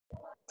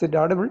Is it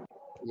audible?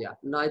 Yeah,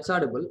 no, it's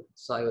audible.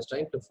 So I was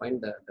trying to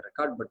find the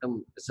record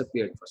button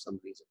disappeared for some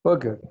reason.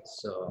 Okay.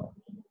 So,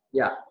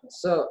 yeah.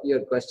 So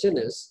your question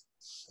is,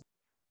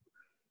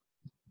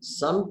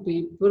 some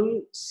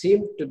people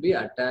seem to be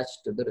attached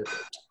to the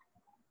result.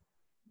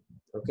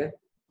 Okay.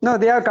 No,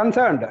 they are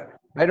concerned.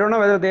 I don't know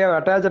whether they are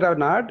attached or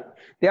not.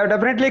 They are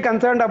definitely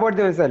concerned about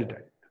the result.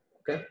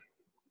 Okay.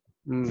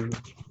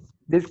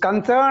 This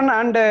concern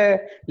and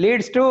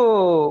leads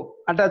to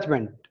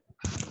attachment.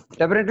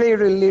 Definitely, it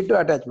will lead to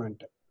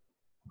attachment.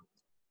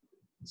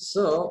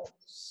 So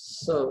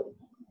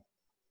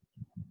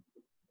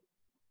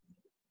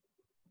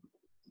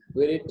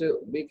we need to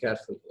be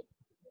careful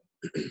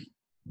here.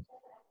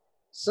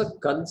 So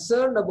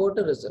concerned about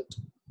a result.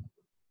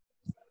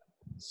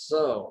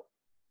 So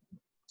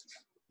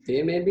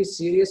they may be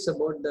serious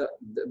about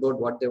about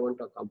what they want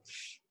to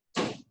accomplish.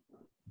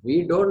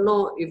 We don't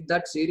know if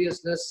that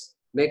seriousness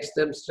makes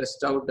them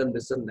stressed out and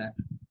this and that.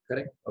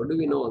 Correct? How do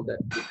we know all that?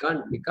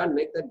 We can't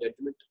make that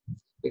judgment,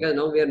 because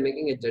now we are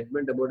making a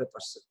judgment about a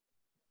person.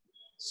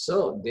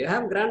 So they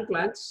have grand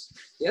plans.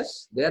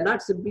 Yes, they are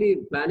not simply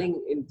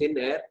planning in thin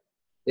air.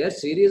 They are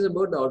serious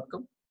about the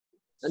outcome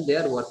and they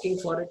are working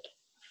for it,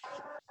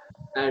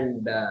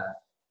 and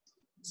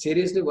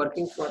seriously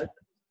working for it.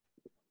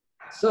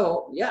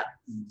 So yeah,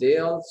 they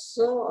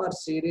also are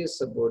serious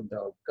about the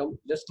outcome,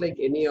 just like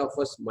any of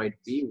us would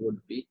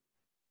be.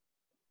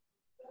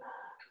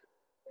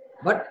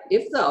 But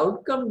if the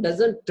outcome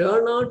doesn't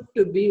turn out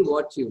to be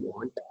what you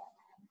want,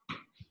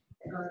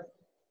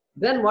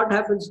 then what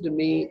happens to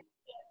me?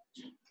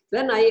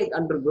 Then I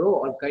undergo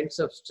all kinds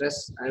of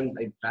stress, and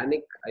I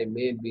panic, I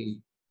may be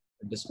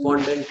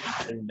despondent,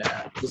 and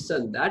this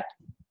and that.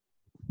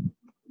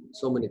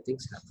 So many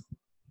things happen.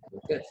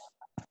 Okay.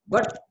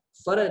 But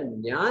for a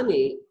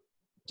jnani,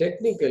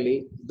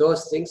 technically,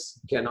 those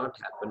things cannot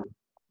happen,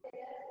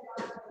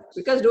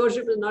 because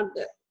doership is not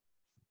there.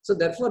 So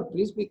therefore,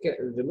 please be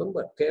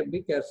remember,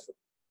 be careful.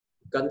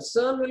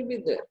 Concern will be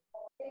there,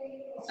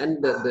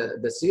 and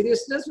the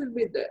seriousness will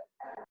be there.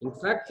 In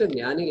fact, the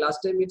jnani,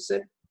 last time it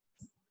said,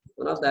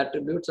 one of the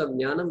attributes of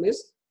jnanam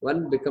is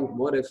one becomes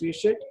more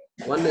efficient,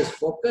 one is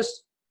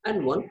focused,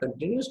 and one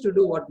continues to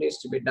do what needs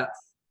to be done.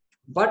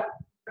 But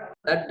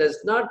that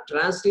does not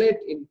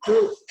translate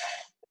into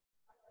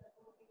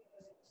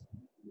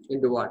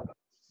what?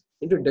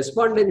 Into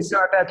despondency.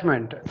 Into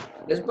attachment.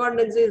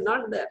 Despondency is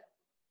not there.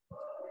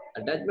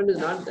 Attachment is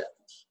not there.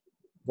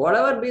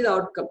 Whatever be the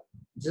outcome,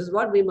 this is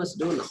what we must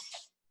do now.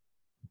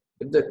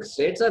 If the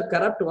states are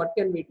corrupt, what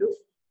can we do?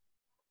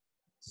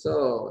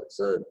 So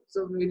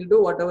we will do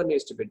whatever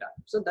needs to be done.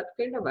 So that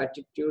kind of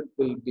attitude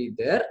will be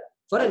there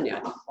for a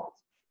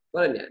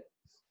jnani.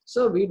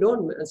 So we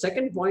don't.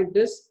 Second point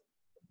is,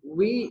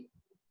 we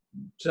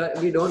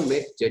don't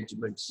make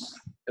judgments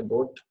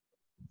about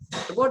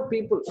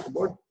people,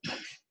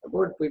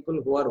 about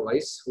people who are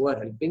wise, who are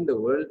helping the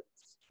world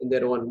in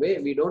their own way.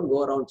 We don't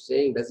go around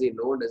saying, does he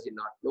know, does he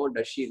not know,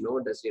 does she know,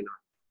 does he not.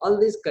 All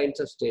these kinds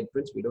of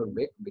statements we don't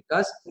make,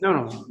 because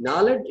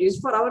knowledge is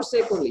for our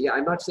sake only. Yeah,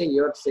 I'm not saying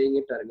you're saying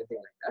it or anything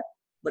like that,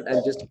 but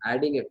I'm just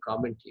adding a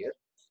comment here.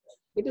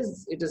 It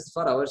is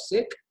for our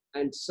sake,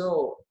 and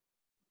so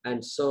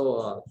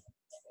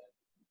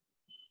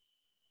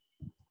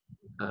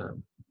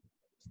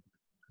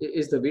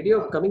is the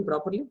video coming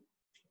properly?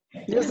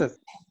 Yes, yes.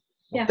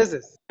 Yeah. Yes,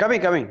 yes.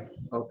 Coming.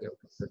 Okay.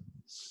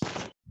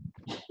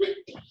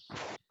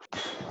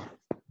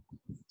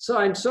 So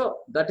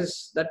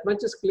that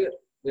much is clear.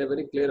 We are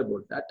very clear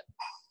about that,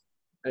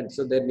 and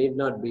so there need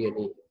not be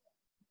any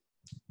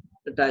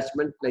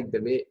attachment like the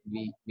way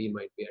we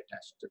might be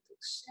attached to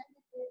things.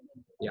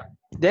 Yeah.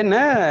 Then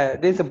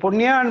this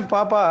Punya and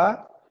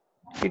Papa,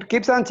 it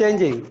keeps on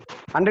changing.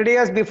 100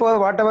 years before,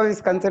 whatever is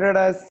considered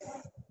as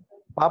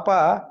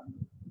Papa,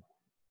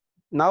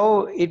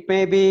 now it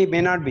may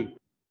not be,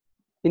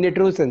 in a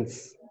true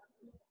sense.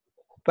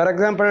 For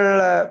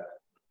example,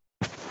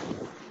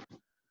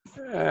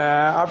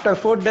 after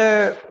food,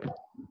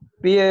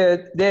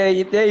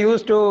 they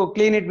used to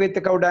clean it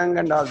with cow dung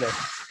and all that.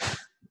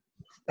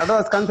 That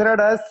was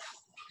considered as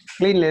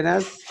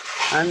cleanliness.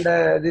 And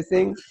this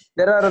thing,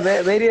 there are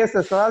various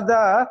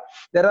Swadha,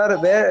 there are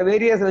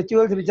various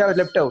rituals which are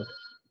left out,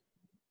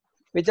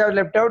 which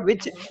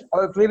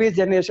our previous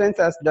generations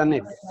has done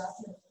it.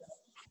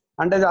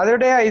 And the other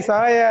day I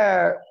saw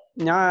a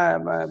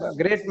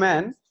great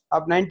man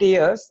of 90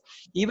 years,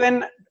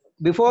 even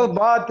before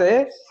bath,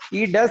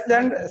 he does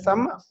then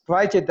some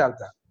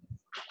Vaichitartha.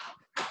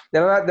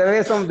 There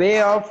was some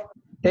way of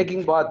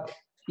taking bath.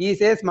 He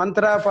says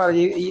mantra for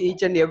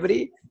each and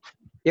every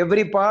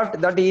part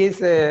that he is,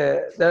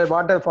 the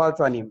water falls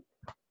on him.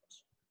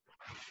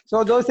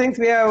 So those things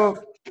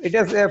it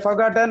is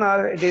forgotten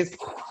or it is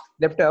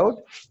left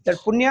out. That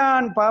Punya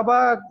and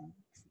Papa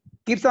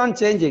keeps on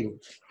changing.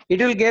 It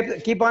will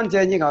keep on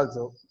changing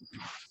also.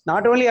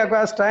 Not only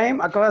across time,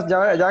 across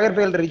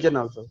geographical region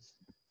also.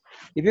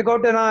 If you go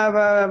to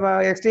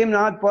extreme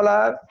North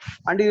Polar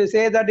and you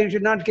say that you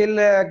should not kill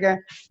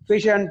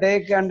fish and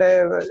take, and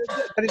there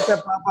is a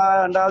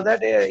Papa and all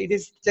that, it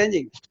is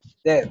changing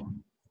there.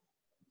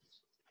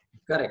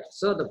 Correct.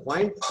 So the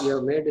point you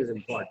have made is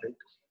important.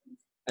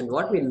 And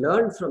what we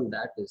learned from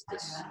that is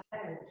this.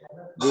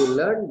 We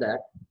learned that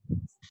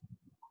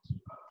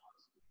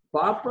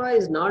Papa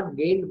is not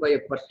gained by a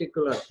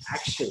particular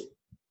action,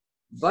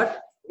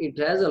 but it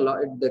has a lot,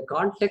 the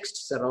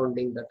context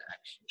surrounding that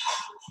action.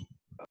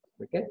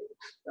 Okay.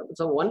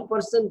 So one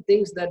person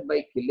thinks that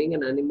by killing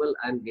an animal,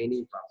 I am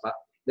gaining Papa.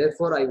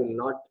 Therefore, I will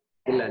not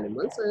kill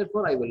animals.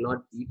 Therefore, I will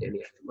not eat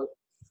any animal.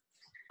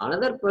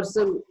 Another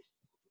person,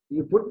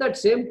 you put that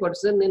same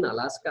person in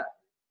Alaska,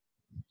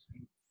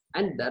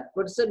 and that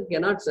person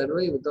cannot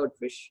survive without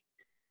fish.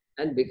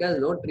 And because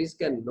no trees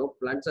no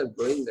plants are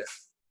growing there,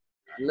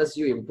 unless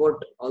you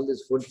import all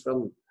this food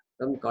from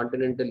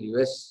continental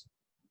US,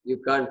 you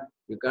can't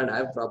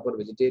have proper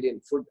vegetarian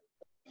food.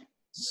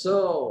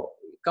 So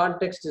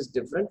context is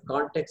different.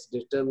 Context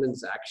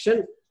determines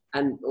action,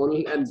 and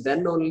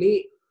then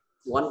only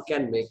one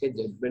can make a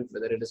judgment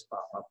whether it is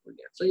Papa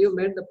Punya. So you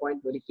made the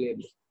point very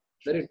clearly.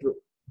 Very true.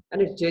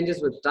 And it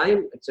changes with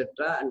time,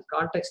 etc. And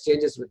context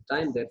changes with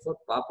time. Therefore,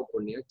 Papa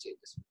Punya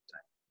changes with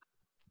time.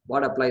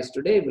 What applies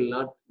today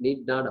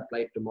need not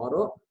apply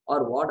tomorrow,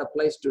 or what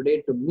applies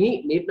today to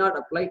me need not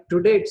apply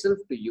today itself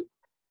to you.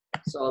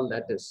 So all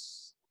that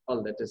is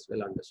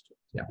well understood.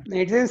 Yeah.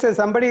 It seems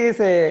somebody is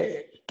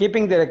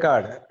keeping the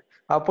record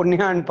of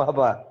Punya and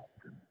Papa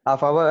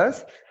of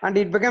ours, and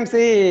it becomes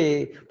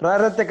a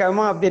prarabdha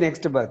karma of the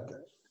next birth.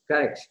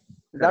 Correct.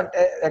 That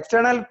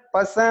external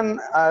person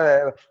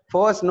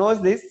force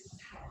knows this.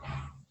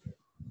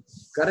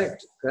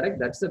 Correct.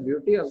 That's the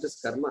beauty of this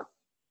karma.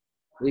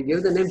 We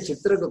give the name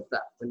Chitragupta.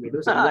 When we do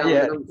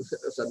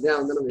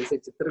Sandhyavandanam, we say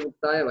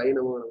Chitraguptaya Vai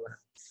Namo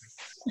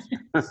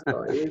Namah.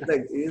 So he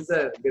is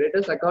the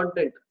greatest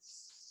accountant.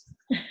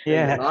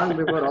 Yeah. Long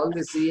before all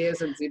the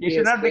CAs and CPAs. He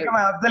should not become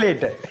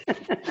obsolete.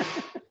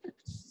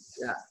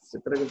 Yeah,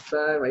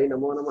 Chitragupta Vai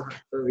Namo Namah.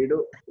 So we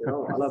do,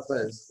 all of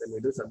us, when we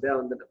do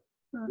Sandhyavandanam,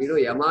 we do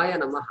Yamaya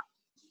Namah.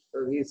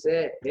 So we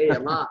say, hey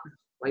Yama,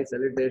 my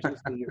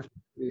salutations to you.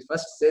 We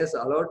first say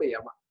hello to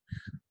Yama.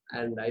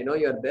 And I know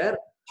you are there,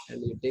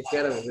 and you take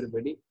care of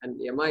everybody. And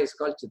Yama is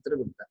called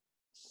Chitragupta.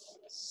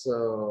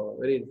 So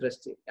very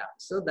interesting. Yeah.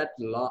 So that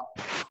law.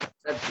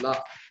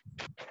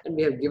 And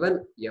we have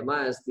given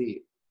Yama as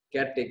the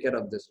caretaker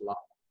of this law.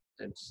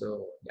 And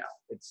so yeah,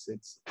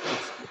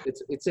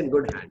 it's in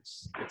good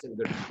hands. It's in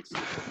good hands.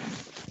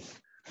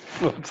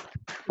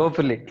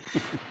 Hopefully.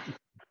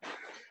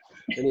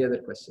 Any other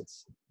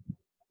questions?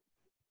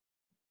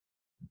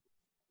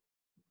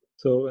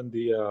 So when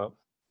the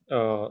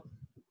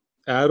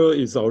arrow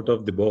is out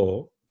of the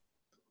bow,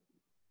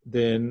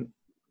 then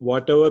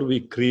whatever we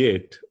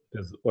create,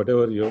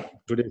 whatever your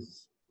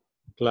today's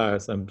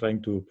class, I'm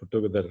trying to put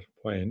together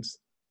points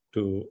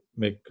to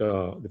make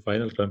the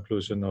final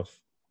conclusion of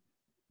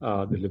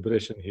the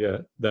liberation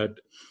here. That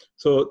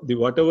so the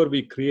whatever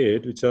we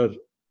create, which are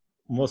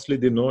mostly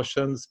the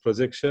notions,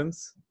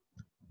 projections,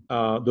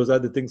 those are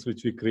the things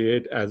which we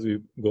create as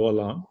we go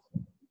along.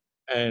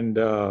 And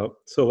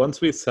so once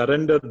we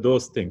surrender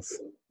those things,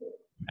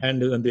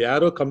 and when the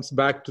arrow comes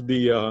back to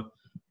the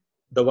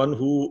one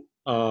who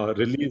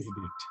released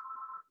it,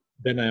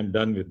 then I am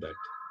done with that.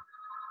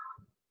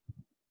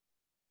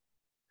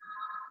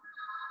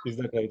 Is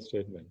that right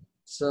statement?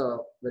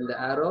 So when the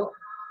arrow,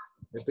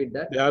 repeat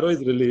that. The arrow is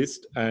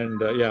released, and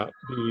the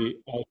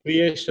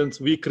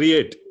creations, we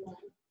create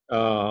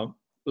a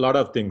lot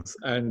of things,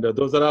 and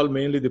those are all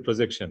mainly the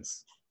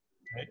projections.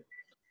 Right?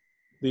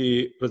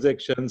 The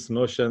projections,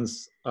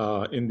 notions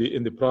in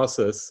the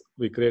process,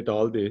 we create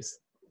all these.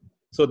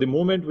 So the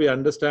moment we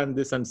understand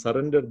this and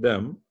surrender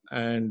them,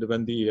 and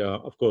when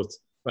of course,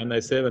 when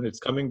it's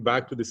coming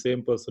back to the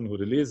same person who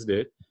released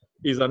it,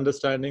 is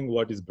understanding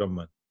what is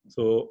Brahman.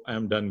 So I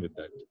am done with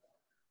that.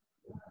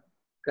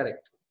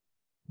 Correct.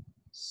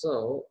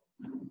 So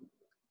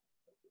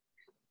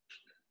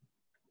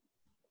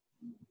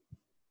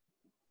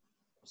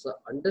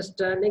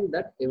understanding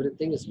that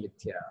everything is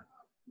mithya.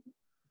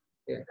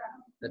 Okay.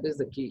 That is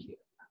the key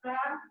here.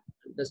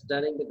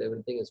 Understanding that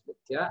everything is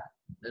mithya,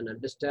 and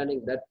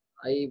understanding that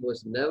I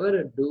was never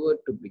a doer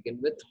to begin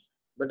with,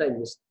 but I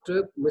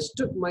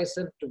mistook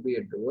myself to be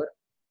a doer,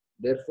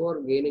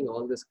 therefore gaining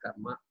all this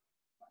karma,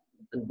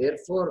 and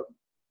therefore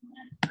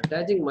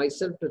attaching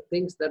myself to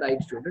things that I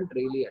shouldn't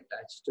really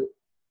attach to.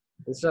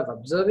 Instead of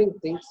observing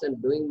things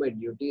and doing my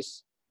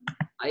duties,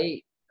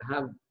 I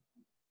have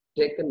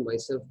taken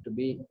myself to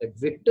be a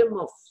victim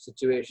of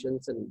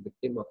situations and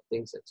victim of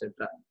things,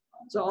 etc.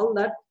 So all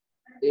that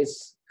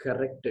is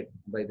corrected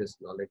by this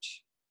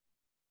knowledge.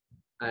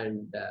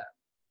 And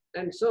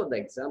so the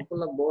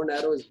example of bow and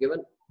arrow is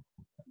given,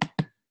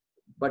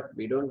 but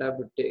we don't have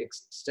to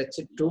stretch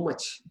it too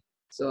much.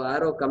 So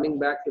arrow coming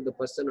back to the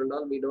person and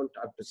all, we don't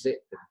have to say.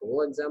 The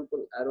bow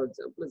example, arrow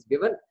example is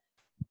given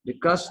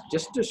because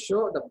just to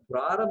show the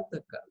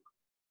prarabdha karma.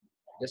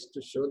 Just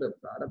to show the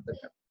prarabdha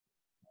karma.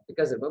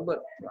 Because remember,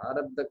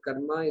 prarabdha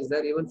karma is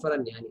there even for a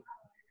jnani.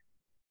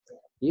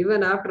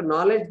 Even after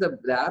knowledge, the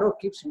arrow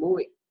keeps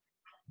moving.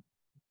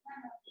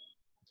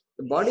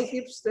 The body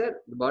keeps there.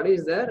 The body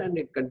is there and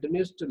it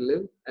continues to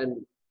live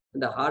and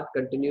and the heart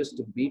continues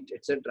to beat,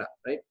 etc.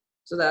 Right?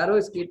 So the arrow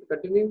is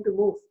continuing to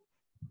move.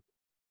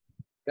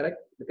 Correct?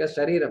 Because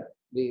Shariram,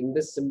 in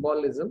this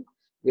symbolism,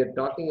 we are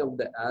talking of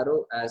the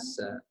arrow as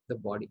the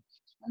body.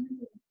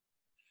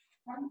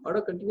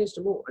 Arrow continues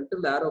to move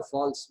until the arrow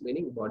falls,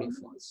 meaning body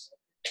falls.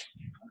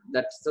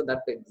 So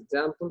that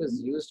example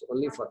is used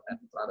only for that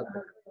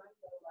prarabdha.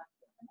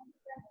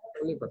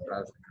 Only for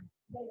prarabdha.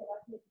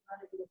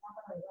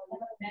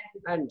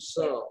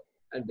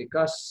 And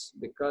because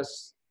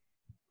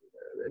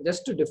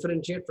just to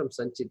differentiate from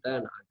Sanchita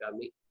and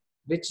Agami,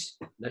 which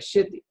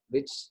Nashyati,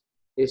 which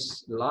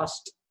is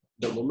lost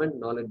the moment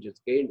knowledge is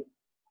gained.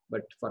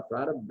 But for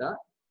prarabdha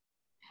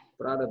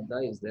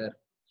is there.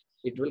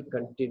 It will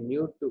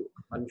continue to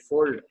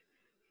unfold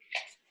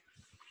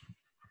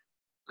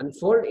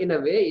in a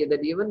way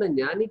that even the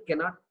jnani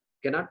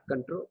cannot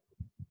control.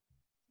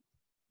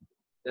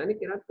 Jnani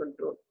cannot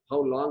control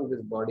how long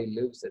this body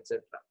lives,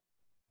 etc.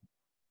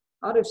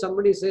 Or if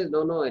somebody says,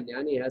 no, a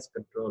jnani has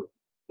control,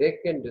 they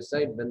can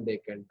decide when they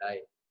can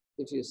die.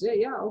 If you say,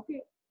 yeah,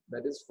 okay,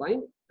 that is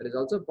fine. That is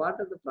also part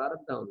of the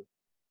prarabdha.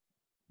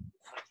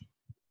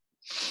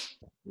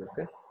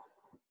 Okay.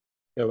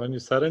 Yeah, when you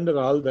surrender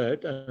all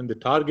that, and the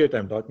target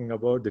I'm talking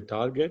about, the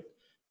target,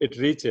 it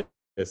reaches.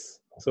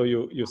 So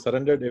you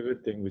surrendered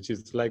everything, which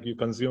is like you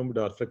consumed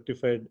or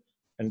fructified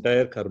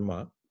entire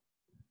karma,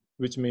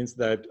 which means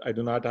that I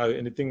do not have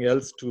anything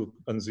else to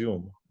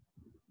consume.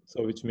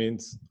 So which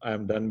means I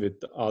am done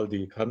with all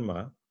the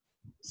karma.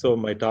 So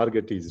my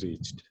target is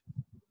reached.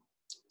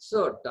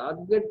 So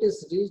target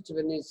is reached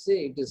when you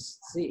say it is,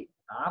 see,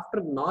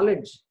 after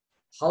knowledge,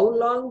 how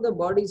long the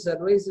body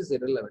survives is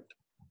irrelevant.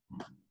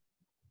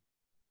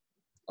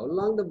 How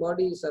long the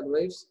body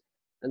survives,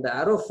 and the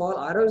arrow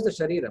is the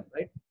shariram,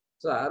 right?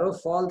 So arrow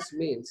falls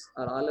means,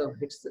 or arrow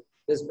hits,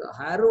 this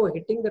arrow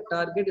hitting the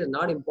target is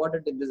not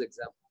important in this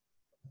example.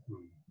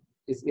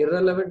 It's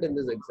irrelevant in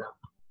this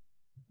example.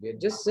 We are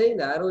just saying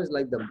the arrow is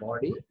like the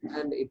body,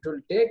 and it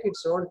will take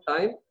its own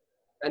time,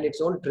 and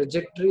its own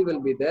trajectory will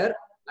be there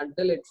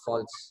until it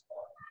falls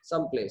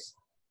someplace.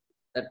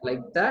 That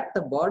like that,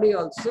 the body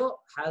also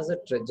has a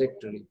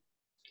trajectory.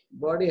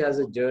 Body has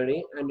a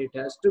journey, and it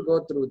has to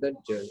go through that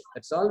journey.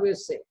 That's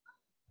always same.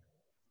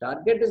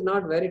 Target is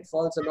not where it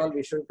falls and all.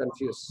 We shouldn't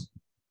confuse.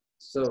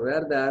 So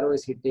where the arrow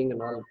is hitting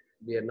and all,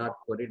 we are not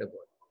worried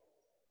about.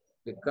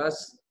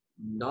 Because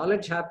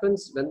knowledge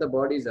happens when the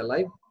body is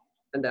alive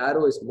and the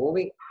arrow is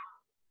moving,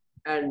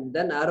 and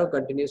then arrow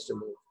continues to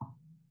move.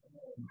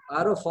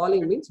 Arrow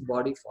falling means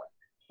body falling,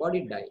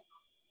 body dying.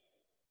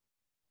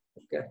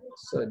 Okay,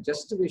 so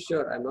just to be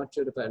sure, I'm not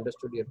sure if I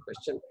understood your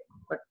question,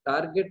 but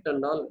target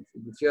and all,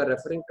 if you are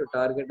referring to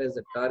target as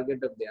the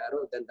target of the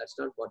arrow, then that's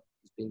not what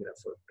is being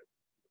referred to.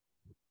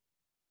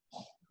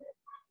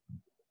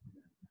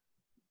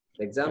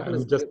 The example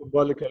is just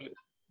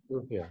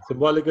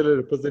symbolically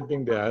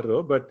representing the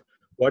arrow, but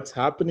what's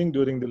happening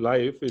during the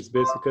life is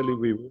basically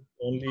we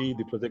only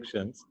the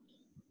projections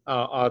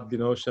are the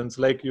notions,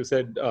 like you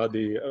said,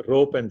 the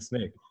rope and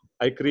snake.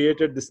 I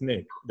created the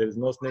snake. There is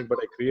no snake, but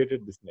I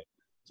created the snake.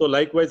 So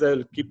likewise,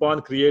 I'll keep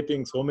on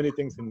creating so many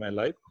things in my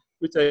life,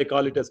 which I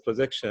call it as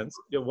projections.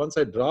 Once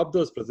I drop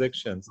those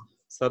projections,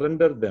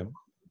 surrender them,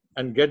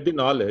 and get the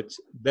knowledge,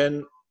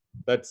 then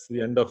that's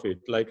the end of it.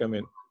 Like, I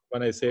mean,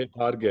 when I say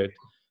target,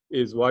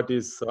 is what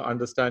is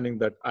understanding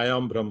that I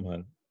am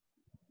Brahman.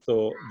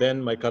 So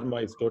then my karma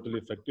is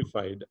totally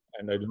fructified,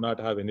 and I do not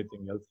have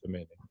anything else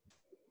remaining.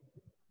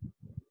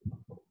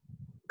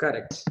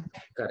 Correct.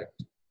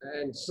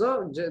 And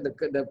so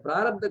the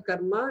prarabdha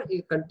karma,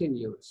 it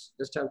continues.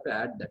 Just have to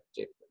add that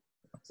statement.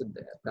 So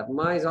the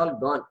karma is all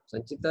gone.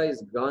 Sanchita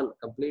is gone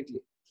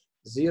completely,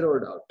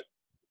 zeroed out.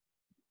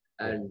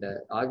 And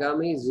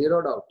agami is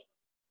zeroed out.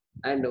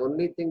 And the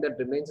only thing that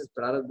remains is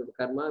prarabdha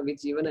karma,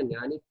 which even a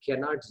jnani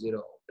cannot zero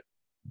out.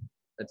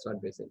 That's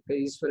what they say.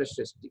 Ishvara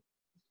Shrishti.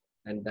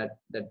 And that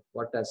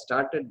what has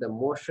started, the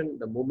motion,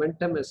 the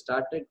momentum has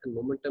started, and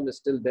momentum is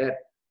still there.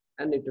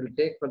 And it will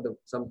take for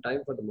some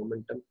time for the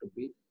momentum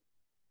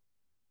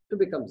to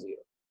become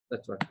zero.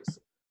 That's what we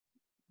say.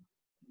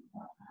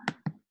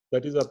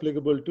 That is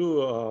applicable to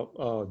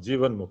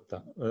Jivan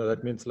Mukta.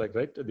 That means, like,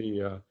 right,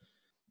 the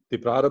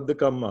prarabdha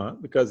karma,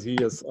 because he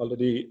has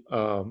already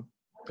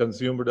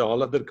consumed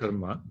all other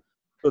karma.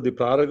 So the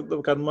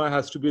prarabdha karma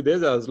has to be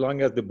there as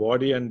long as the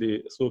body and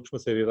the sukshma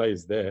sarira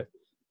is there.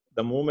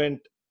 The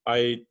moment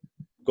I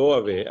go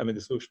away, I mean,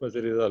 the sukshma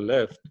sarira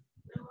left,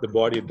 the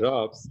body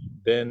drops,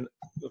 then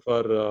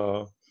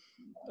for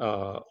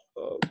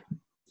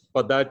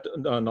that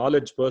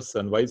knowledge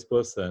person, wise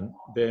person,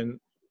 then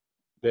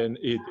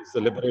it is a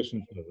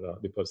liberation for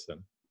the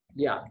person.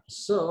 Yeah.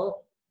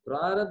 So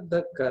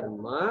prarabdha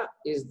karma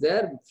is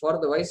there for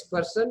the wise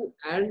person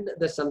and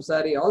the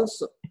samsari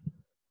also.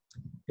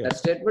 Yeah. That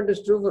statement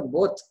is true for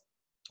both.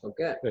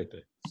 Okay. Right.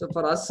 So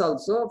for us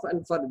also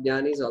and for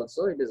jnanis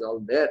also, it is all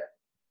there.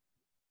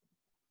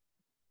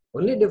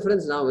 Only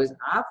difference now is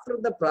after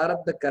the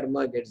prarabdha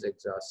karma gets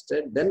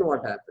exhausted, then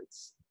what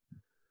happens?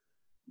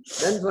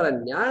 Then for a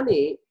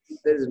jnani,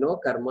 there is no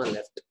karma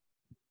left.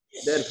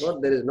 Therefore,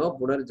 there is no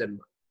punarjanma.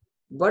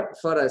 But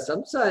for a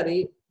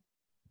samsari,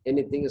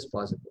 anything is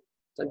possible.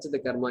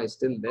 Sanchita karma is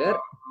still there,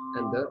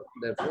 and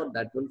therefore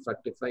that will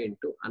fructify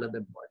into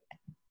another body.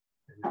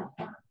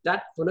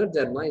 That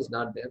punarjanma is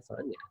not there for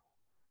a jnana.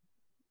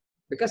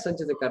 Because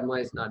sanchita karma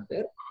is not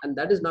there, and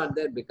that is not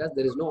there because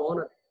there is no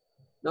owner.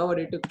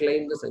 Nobody to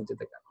claim the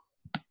sanchita karma.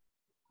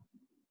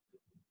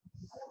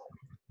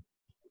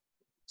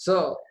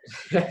 So,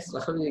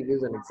 Swami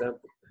gives an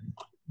example.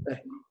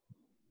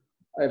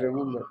 I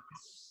remember.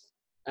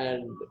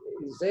 And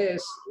he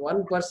says,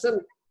 one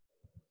person,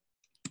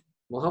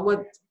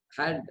 Muhammad,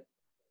 had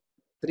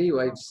 3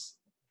 wives.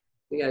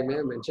 I think I may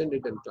have mentioned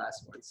it in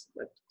class once,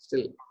 but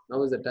still,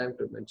 now is the time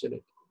to mention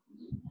it.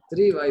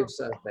 3 wives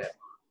are there.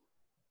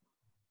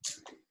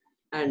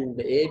 And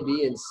A,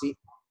 B, and C.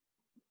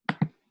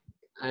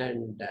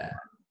 And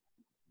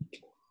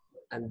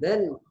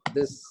then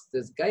this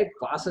guy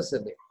passes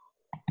away.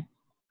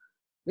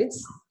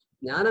 Means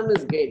Jnanam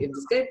is great. If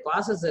this guy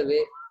passes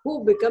away,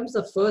 who becomes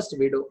the first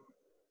widow?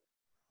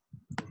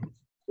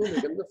 Who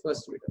becomes the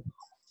first widow?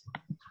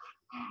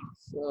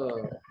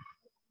 So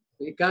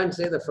we can't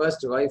say the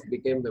first wife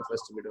became the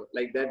first widow.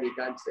 Like that we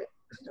can't say.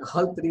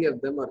 All 3 of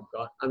them are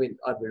gone. I mean,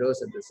 are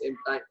widows at the same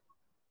time.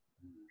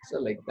 So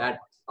like that,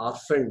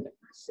 orphaned.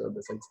 So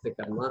the sanchita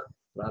karma,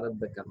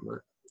 prarabdha karma.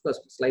 Of course,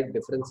 slight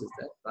difference is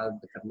that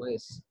prarabdha karma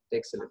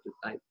takes a little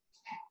time.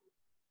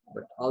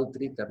 But all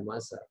 3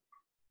 karmas are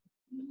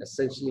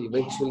essentially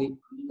eventually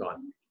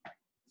gone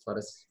for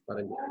us, for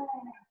a jnana.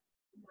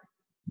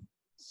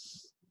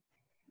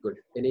 Good.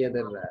 Any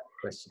other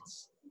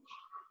questions?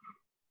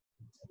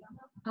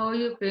 How are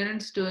your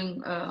parents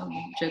doing,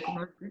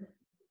 Jaikumar?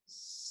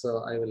 So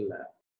I will